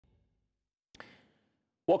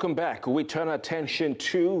Welcome back. We turn our attention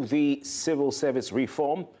to the civil service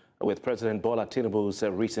reform with President Bola Tinubu's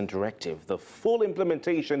recent directive, the full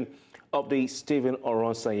implementation of the Stephen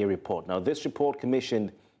Orosanye report. Now, this report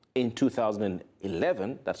commissioned in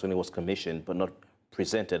 2011, that's when it was commissioned but not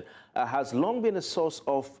presented, has long been a source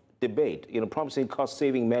of debate, promising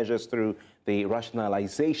cost-saving measures through the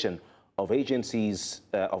rationalization of agencies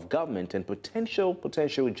of government and potential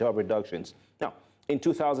job reductions. Now, in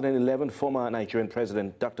 2011, former Nigerian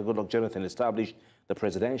President Dr. Goodluck Jonathan established the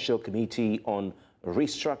Presidential Committee on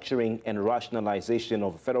Restructuring and Rationalization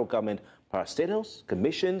of Federal Government parastatals,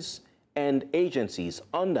 commissions, and agencies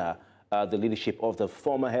under the leadership of the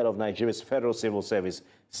former head of Nigeria's Federal Civil Service,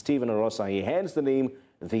 Stephen Orosanye, hence the name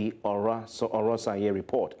the Oronsaye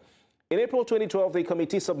report. In April 2012, the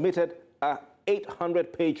committee submitted an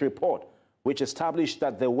 800-page report which established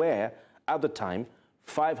that there were, at the time,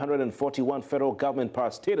 541 federal government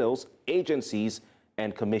parastatals, agencies,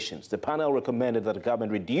 and commissions. The panel recommended that the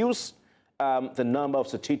government reduce the number of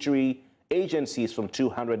statutory agencies from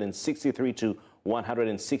 263 to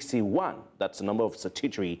 161. That's the number of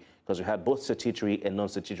statutory, because we had both statutory and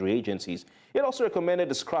non-statutory agencies. It also recommended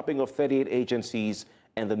the scrapping of 38 agencies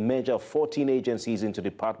and the merger of 14 agencies into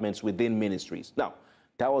departments within ministries. Now,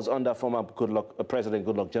 that was under former President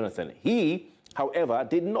Goodluck Jonathan. He, however,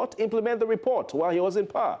 did not implement the report while he was in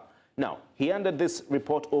power. Now, he handed this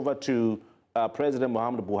report over to President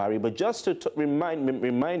Muhammadu Buhari, but just to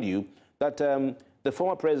remind you that the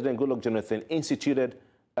former President Goodluck Jonathan instituted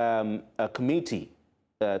a committee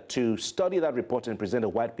to study that report and present a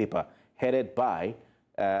white paper headed by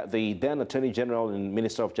the then Attorney General and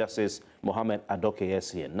Minister of Justice,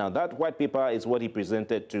 Muhammadu. Now, that white paper is what he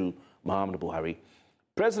presented to Muhammadu Buhari.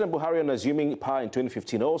 President Buhari, on assuming power in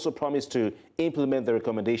 2015, also promised to implement the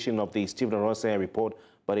recommendation of the Stephen Orosanye report,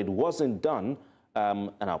 but it wasn't done.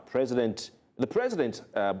 And our President Buhari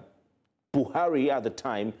at the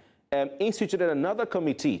time instituted another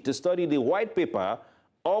committee to study the white paper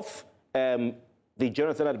of the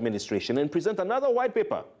Jonathan administration and present another white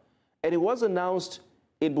paper. And it was announced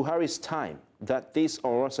in Buhari's time that this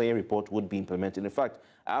Oronsaye report would be implemented. In fact,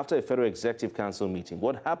 after a Federal Executive Council meeting,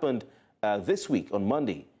 what happened this week on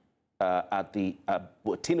Monday at the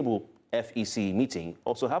Tinubu FEC meeting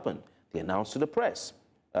also happened. They announced to the press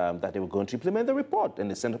that they were going to implement the report,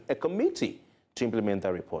 and they sent a committee to implement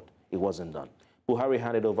that report. It wasn't done. Buhari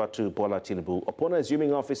handed over to Bola Tinubu. Upon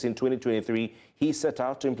assuming office in 2023, he set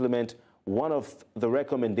out to implement one of the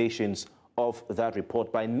recommendations of that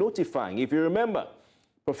report by notifying, if you remember,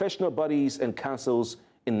 professional bodies and councils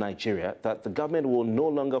in Nigeria that the government will no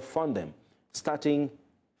longer fund them starting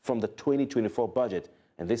from the 2024 budget.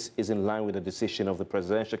 And this is in line with the decision of the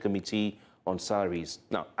Presidential Committee on Salaries.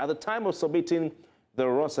 Now, at the time of submitting the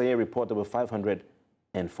Oronsaye report, there were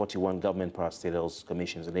 541 government parastatals,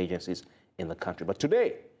 commissions, and agencies in the country. But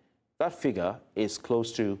today, that figure is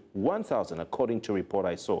close to 1,000, according to a report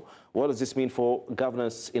I saw. What does this mean for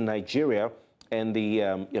governance in Nigeria and the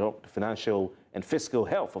financial and fiscal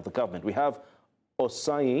health of the government? We have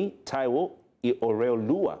Oronsaye Taiwo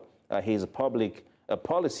Oreoluwa. He's a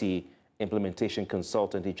policy implementation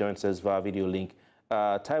consultant. He joins us via video link.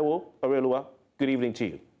 Taiwo Oreoluwa, good evening to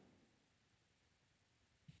you.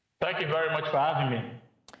 Thank you very much for having me.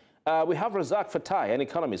 We have Razak Fatai, an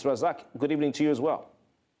economist. Razak, good evening to you as well.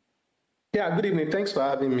 Yeah, good evening. Thanks for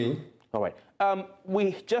having me. All right.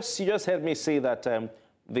 You just heard me say that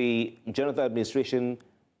the Jonathan administration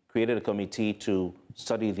created a committee to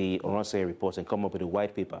study the Oronsaye report and come up with a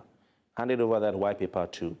white paper. Handed over that white paper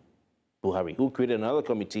to Buhari, who created another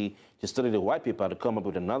committee to study the white paper to come up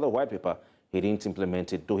with another white paper. He didn't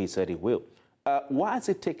implement it, though he said he will. Why is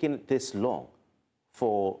it taking this long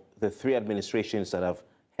for the three administrations that have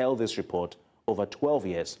held this report over 12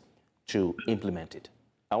 years to implement it?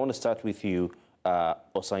 I want to start with you,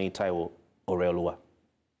 Oronsaye Taiwo Oreoluwa.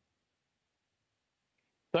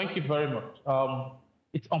 Thank you very much.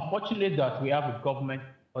 It's unfortunate that we have a government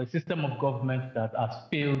or a system of government that has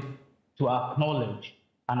failed to acknowledge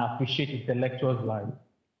and appreciate intellectuals like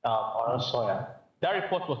Oronsaye. That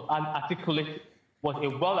report was a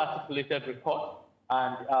well-articulated report,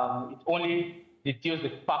 and it only details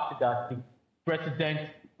the fact that the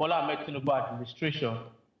President Bola Tinubu administration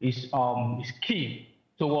is key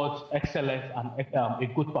towards excellence and a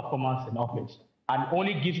good performance in office, and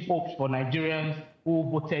only gives hopes for Nigerians who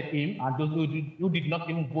voted him and those who did not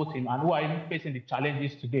even vote him and who are even facing the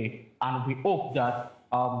challenges today. And we hope that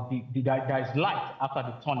there is light after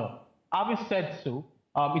the tunnel. Having said so,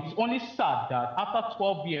 it's only sad that after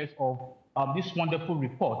 12 years of this wonderful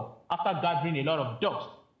report, after gathering a lot of dust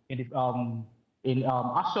in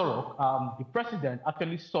Aso Rock, the president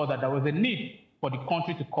actually saw that there was a need for the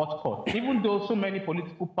country to cut costs. Even though so many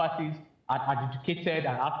political parties had adjudicated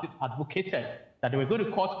and advocated that they were going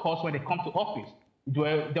to cut costs when they come to office,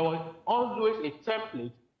 there was always a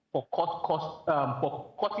template for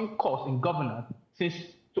cutting costs in governance since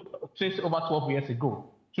over 12 years ago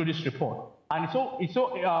through this report. And it's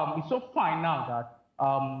so fine now that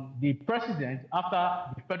the president,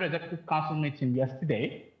 after the Federal Executive Council meeting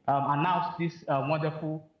yesterday, announced this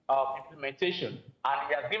wonderful implementation, and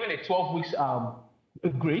he has given a 12 weeks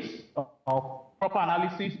grace of proper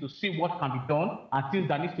analysis to see what can be done and things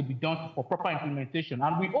that needs to be done for proper implementation.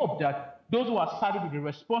 And we hope that those who are saddled with the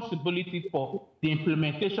responsibility for the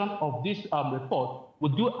implementation of this report will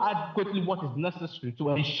do adequately what is necessary to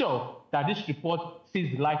ensure that this report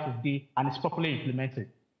sees the light of day and is properly implemented.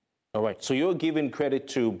 All right. So you're giving credit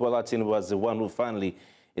to Bola Tinubu as the one who finally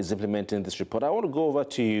is implementing this report. I want to go over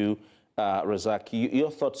to you, Razak. Your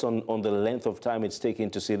thoughts on the length of time it's taken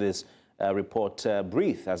to see this report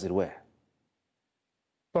breathe, as it were.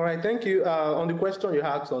 All right, thank you. On the question you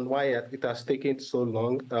asked on why it has taken so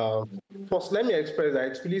long, first, let me express that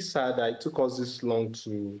it's really sad that it took us this long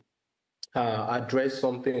to address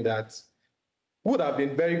something that would have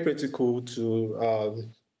been very critical to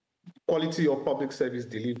quality of public service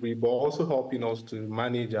delivery, but also helping us to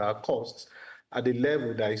manage our costs at a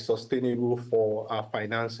level that is sustainable for our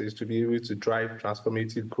finances to be able to drive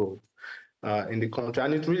transformative growth in the country.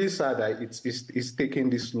 And it's really sad that it's taking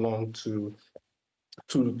this long to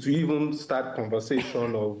even start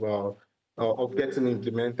conversation of getting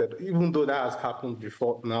implemented, even though that has happened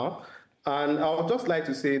before now. And I would just like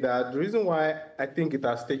to say that the reason why I think it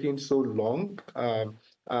has taken so long,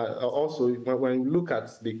 also when we look at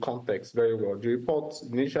the context very well, the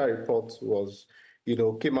initial report was,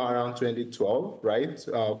 came out around 2012, right,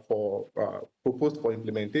 proposed for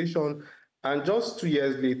implementation. And just 2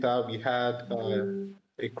 years later, we had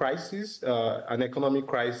a crisis, an economic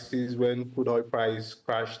crisis when crude oil price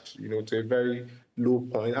crashed, to a very low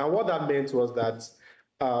point. And what that meant was that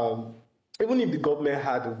even if the government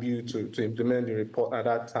had a view to implement the report at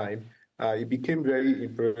that time, it became very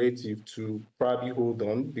imperative to probably hold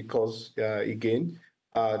on because, again,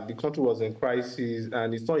 the country was in crisis,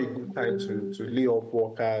 and it's not a good time to lay off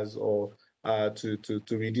workers or to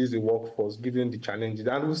reduce the workforce, given the challenges.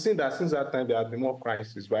 And we've seen that since that time, there have been more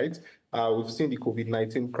crises, right? We've seen the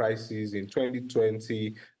COVID-19 crisis in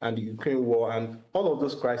 2020 and the Ukraine war, and all of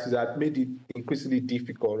those crises have made it increasingly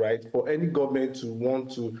difficult, right, for any government to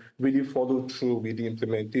want to really follow through with the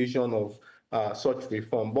implementation of such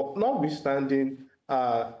reform. But notwithstanding,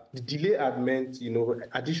 the delay had meant,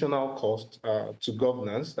 additional cost to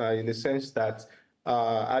governance in the sense that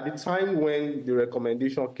at the time when the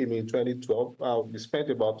recommendation came in 2012, we spent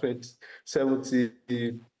about around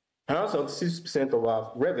 76% of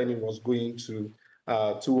our revenue was going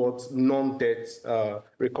towards non-debt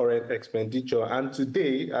recurrent expenditure. And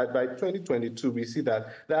today, by 2022, we see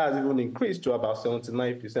that has even increased to about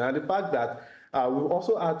 79%. And the fact that we've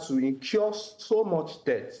also had to incur so much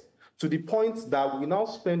debt to the point that we now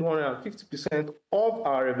spend 150% of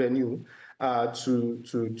our revenue on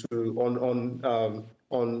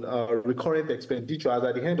recurrent expenditure, as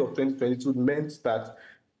at the end of 2022 meant that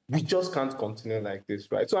we just can't continue like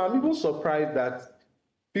this, right? So I'm even surprised that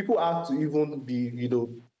people have to even be,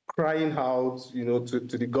 crying out,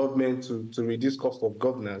 to the government to reduce cost of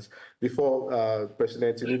governance before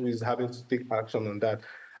President Tinubu is having to take action on that.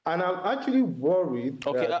 And I'm actually worried.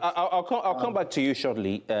 Okay, I'll come back to you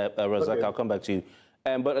shortly, Razak. Okay. I'll come back to you.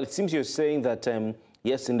 But it seems you're saying that,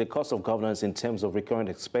 yes, in the cost of governance in terms of recurrent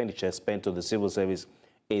expenditure spent on the civil service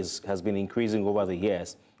has been increasing over the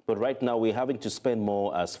years. But right now, we're having to spend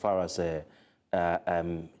more as far as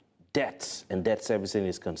debt and debt servicing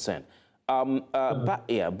is concerned.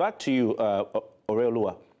 Back to you,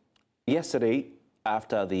 Oreoluwa. Yesterday,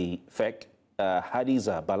 after the FEC,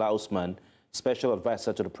 Hadiza Bala Usman, Special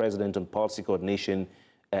Advisor to the President on Policy Coordination,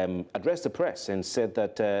 addressed the press and said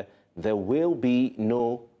that there will be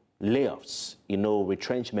no layoffs,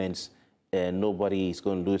 retrenchments, and nobody is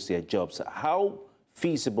going to lose their jobs. How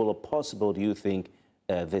feasible or possible do you think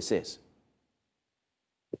this is?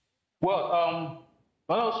 Well,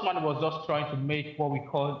 Bala Usman was just trying to make what we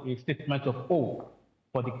call a statement of hope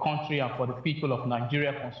for the country and for the people of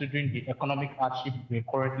Nigeria, considering the economic hardship we're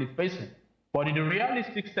currently facing. But in the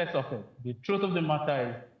realistic sense of it, the truth of the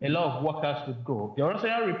matter is a lot of workers would go. The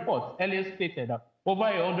Oronsaye report earlier stated that over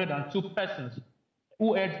 102 persons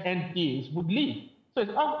who had NDAs would leave. So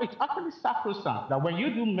it's actually sacrosanct that when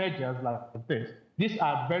you do measures like this, these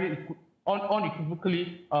are very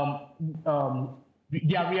unequivocally,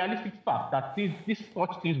 they are realistic facts that these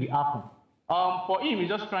such things will happen. For him, he's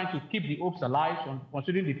just trying to keep the hopes alive,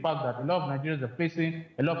 considering the fact that a lot of Nigerians are facing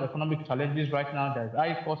a lot of economic challenges right now. There's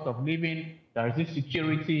high cost of living, there is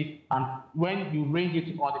insecurity, and when you range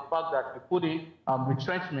it on the fact that you put in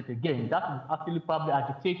retrenchment again, that will actually probably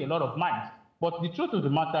agitate a lot of minds. But the truth of the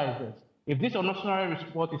matter is this: if this unactionable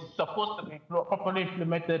report is supposed to be properly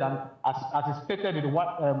implemented and as is stated in the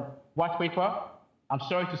white paper, I'm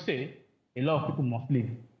sorry to say, a lot of people must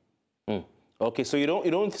leave. Okay, so you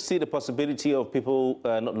don't see the possibility of people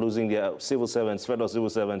not losing their civil servants, federal civil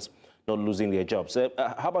servants, not losing their jobs.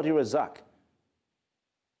 How about you, Razak?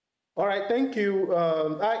 All right, thank you.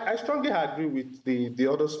 I strongly agree with the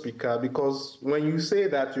other speaker, because when you say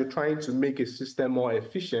that you're trying to make a system more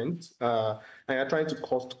efficient and you're trying to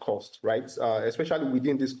cost, right? Especially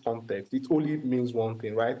within this context, it only means one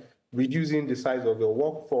thing, right? Reducing the size of your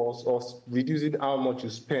workforce or reducing how much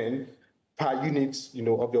you spend per unit,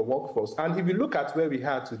 of your workforce. And if you look at where we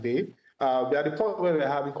are today, we are at the point where we're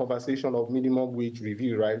having conversation of minimum wage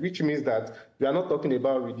review, right? Which means that we are not talking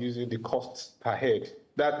about reducing the costs per head.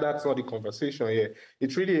 That's not the conversation here.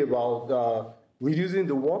 It's really about reducing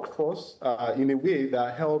the workforce in a way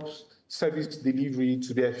that helps service delivery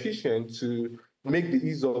to be efficient, to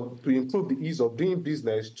improve the ease of doing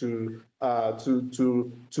business, to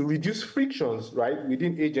reduce frictions, right,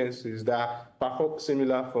 within agencies that perform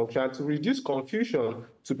similar function, to reduce confusion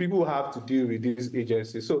to people who have to deal with these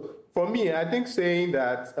agencies. So for me, I think saying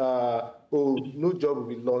that no job will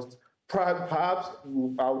be lost, perhaps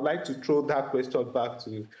I would like to throw that question back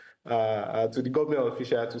to the government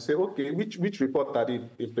official to say, okay, which report are they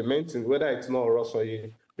implementing? Whether it's not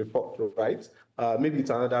Oronsaye report, right? Maybe it's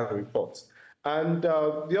another report. And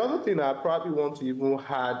the other thing I probably want to even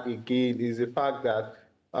add again is the fact that,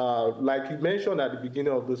 like you mentioned at the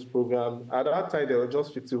beginning of this program, at that time there were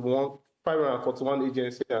just 541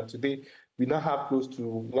 agencies, and today we now have close to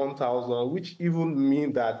 1,000, which even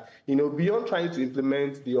mean that, beyond trying to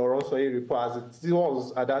implement the Oronsaye report as it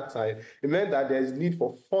was at that time, it meant that there is need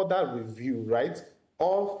for further review, right,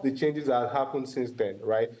 of the changes that have happened since then,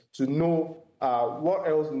 right, to know what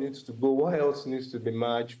else needs to go, what else needs to be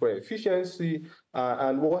merged for efficiency,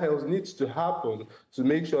 and what else needs to happen to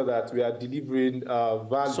make sure that we are delivering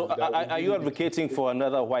value. So are you advocating for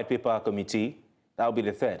another white paper committee? That will be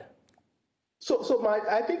the third.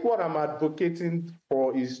 I think what I'm advocating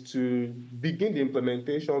for is to begin the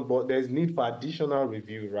implementation, but there's need for additional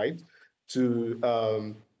review, right?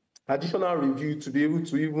 Additional review to be able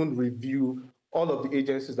to even review all of the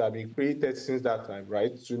agencies that have been created since that time,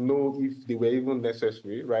 right? To know if they were even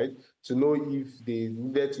necessary, right? To know if they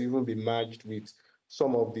needed to even be merged with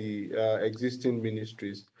some of the existing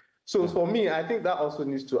ministries. So for me, I think that also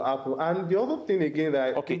needs to happen. And the other thing again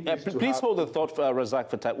that please hold the thought for Razak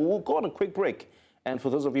for time. We'll go on a quick break. And for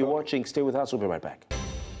those of you watching, stay with us. We'll be right back.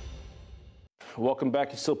 Welcome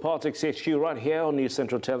back. It's still Politics HQ right here on News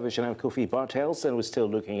Central Television. I'm Kofi Bartels, and we're still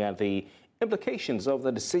looking at the implications of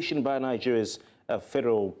the decision by Nigeria's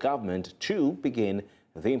federal government to begin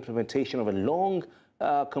the implementation of a long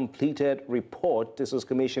completed report. This was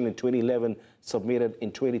commissioned in 2011, submitted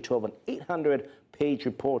in 2012, an 800-page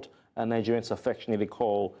report Nigerians affectionately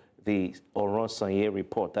call the Oronsaye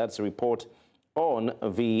report. That's a report on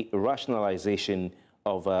the rationalization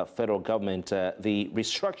of federal government, the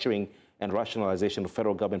restructuring and rationalization of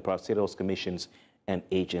federal government parastatals, commissions, and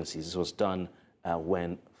agencies. This was done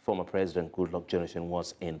when former President Goodluck Jonathan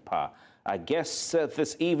was in power. I guess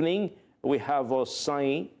this evening we have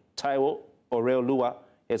Oronsaye Taiwo Oreoluwa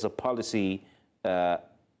as a policy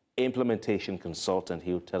implementation consultant.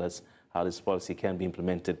 He will tell us how this policy can be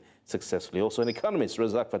implemented successfully. Also an economist,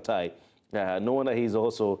 Razak Fatai. No wonder he's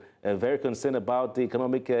also very concerned about the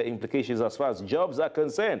economic implications as far as jobs are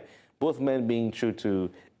concerned. Both men being true to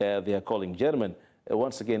their calling. Gentlemen,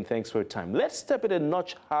 once again, thanks for your time. Let's step it a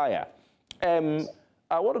notch higher.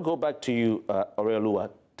 I want to go back to you, Oreoluwa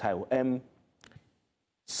Taiwo.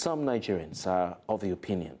 Some Nigerians are of the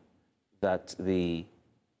opinion that the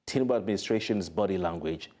Tinubu administration's body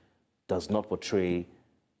language does not portray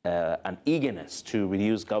an eagerness to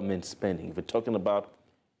reduce government spending. If we're talking about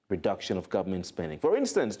reduction of government spending. For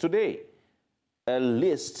instance, today, a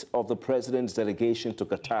list of the president's delegation to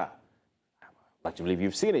Qatar, I'd like to believe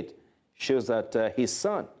you've seen it, shows that his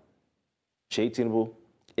son, Tinubu,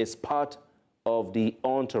 is part of the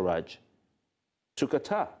entourage to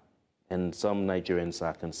Qatar. And some Nigerians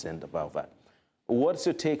are concerned about that. What's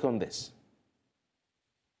your take on this?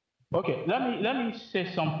 Okay, let me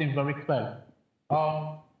say something very clear.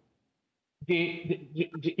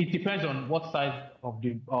 It depends on what side of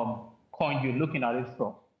the coin you're looking at it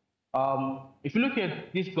from. If you look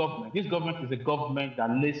at this government is a government that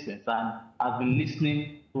listens and has been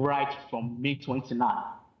listening right from May 29.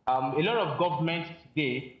 A lot of governments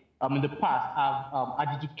today, in the past, have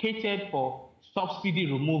advocated for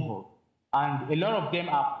subsidy removal, and a lot of them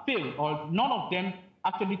have failed, or none of them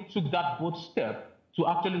actually took that bold step to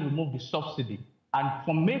actually remove the subsidy. And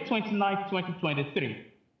from May 29, 2023,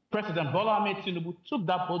 President Bola Tinubu took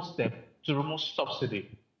that bold step to remove subsidy.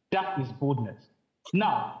 That is boldness.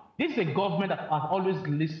 Now, this is a government that has always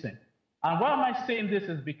listened. And why am I saying this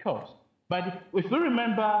is because, if we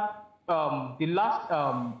remember the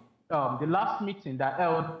last meeting that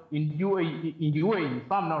held in UAE,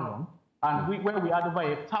 if I'm not wrong, and where we had over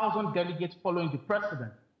 1,000 delegates following the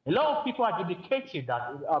president, a lot of people had indicated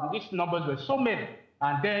that these numbers were so many,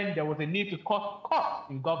 and then there was a need to cut costs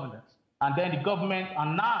in governance. And then the government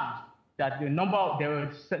announced that there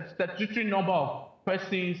was a statutory number of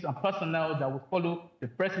persons and personnel that would follow the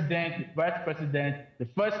president, the vice president, the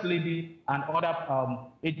first lady, and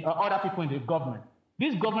other people in the government.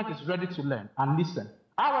 This government is ready to learn and listen.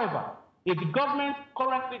 However, if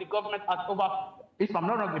currently the government has over, if I'm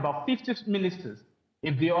not wrong, about 50 ministers,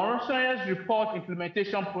 if the Oronsaye's report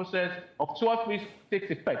implementation process of 12 weeks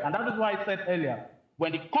takes effect, and that is why I said earlier,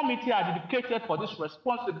 when the committee are dedicated for this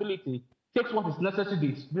responsibility, takes what is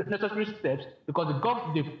necessary steps, because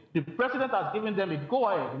the president has given them a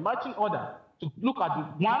go-ahead, a marching order, to look at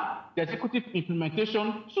the executive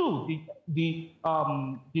implementation, 2, the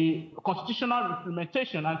constitutional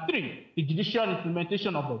implementation, and 3, the judicial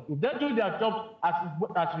implementation of it. If they do their job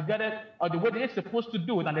as regarded, or the way they're supposed to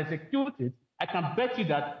do it and execute it, I can bet you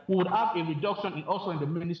that we would have a reduction also in the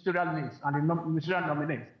ministerial names and the ministerial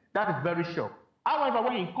nominees. That is very sure. However,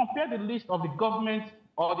 when you compare the list of the government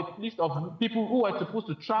or the list of people who are supposed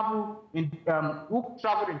to travel who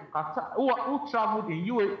traveled in Qatar, who traveled in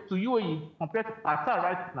to UAE compared to Qatar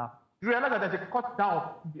right now, you realize that there's a cut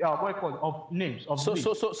down of names.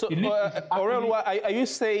 Aurelua, are you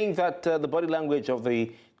saying that the body language of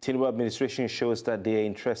the Tinubu administration shows that they're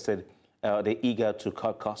interested, they're eager to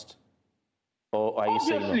cut costs? Or are you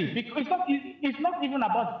saying no? Because it's not even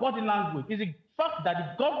about body language. It's a fact that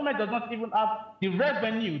the government does not even have the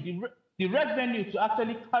revenue, the revenue to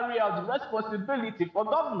actually carry out the responsibility for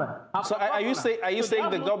government. So are you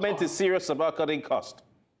saying the government is serious about cutting costs?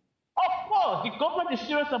 Of course, the government is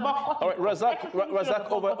serious about cutting. All right, Razak,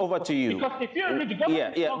 over to you. Because if you read the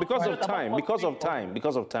government, because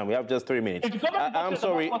of time, we have just 3 minutes. I'm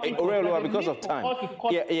sorry, Aurelua, because of time.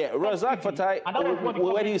 Razak Fatai,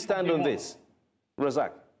 where do you stand on this?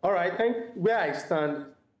 Razak. All right, I think where I stand,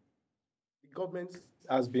 the government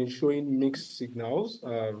has been showing mixed signals.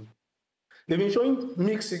 They've been showing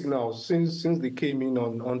mixed signals since they came in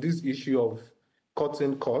on this issue of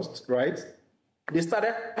cutting costs, right? They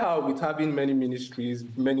started out with having many ministries,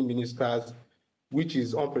 many ministers, which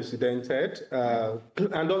is unprecedented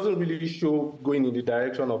and doesn't really show going in the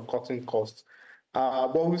direction of cutting costs.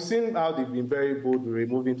 But we've seen how they've been very bold with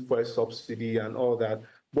removing fuel subsidy and all that.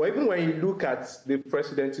 But even when you look at the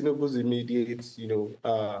President Tinubu's immediate,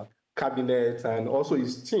 cabinet and also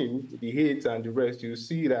his team, the aides and the rest, you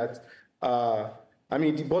see that,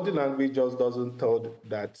 the body language just doesn't tell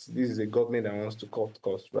that this is a government that wants to cut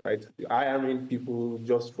costs, right? Hiring people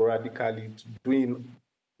just sporadically, doing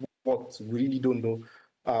what we really don't know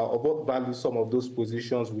of what value some of those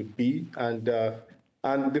positions would be. And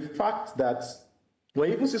the fact that when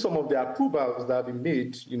you even see some of the approvals that have been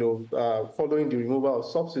made, following the removal of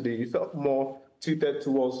subsidy, it felt more tilted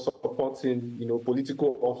towards supporting,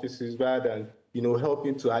 political offices rather than,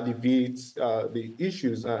 helping to alleviate the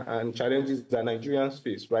issues and challenges that Nigerians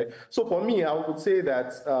face, right? So for me, I would say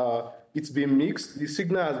that it's been mixed. The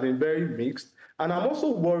signal has been very mixed. And I'm also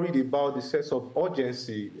worried about the sense of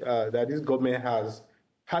urgency that this government has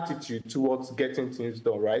attitude towards getting things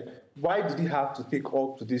done, right? Why did it have to take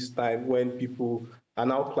up to this time when people are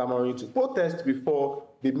now clamoring to protest before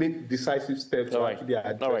they make decisive steps to actually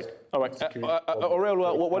address? All right.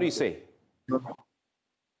 Aurelua, what do you say?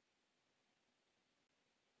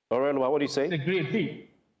 Aurelua, what do you say? Disagree a bit.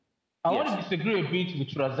 I want to disagree a bit with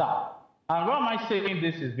Razak. And why am I saying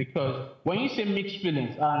this is because when you say mixed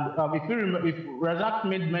feelings, and if Razak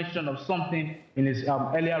made mention of something in his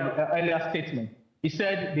earlier statement, he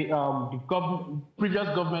said the previous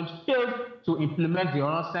government failed to implement the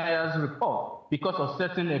Oronsaye's report because of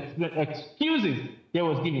certain excuses they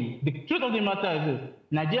was given. The truth of the matter is this: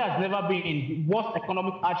 Nigeria has never been in the worst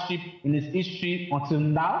economic hardship in its history until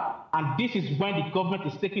now, and this is when the government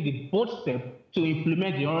is taking the bold step to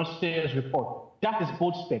implement the Oronsaye's report. that is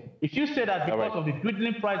bold step. If you say that because of the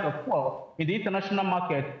dwindling price of fuel in the international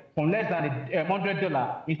market from less than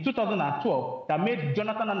 $100 in 2012, that made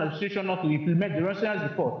Jonathan and administration not to implement the rationalise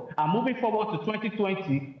report, and moving forward to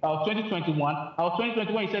 2020 or 2021 or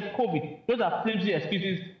 2021, he said COVID. Those are flimsy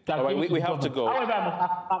excuses. That we have to go. However,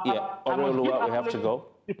 I must we have to go.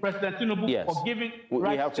 To President Tinubu for giving.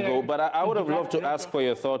 We have to go. But I would have loved to ask for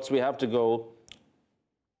your thoughts. We have to go.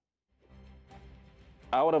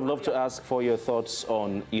 I would have loved to ask for your thoughts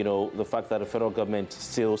on, the fact that the federal government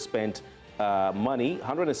still spent money,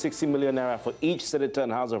 160 million naira for each senator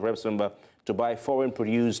and House of Reps member to buy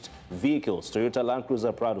foreign-produced vehicles, Toyota Land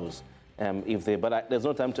Cruiser Prados, but there's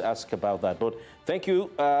no time to ask about that. But thank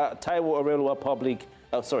you, Taiwo Oreluwa,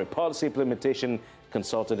 Policy Implementation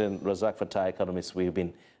Consultant and Razak Fatai, economist. We've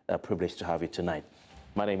been privileged to have you tonight.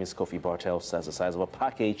 My name is Kofi Bartels. As the size of a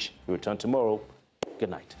package, we return tomorrow. Good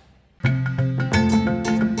night.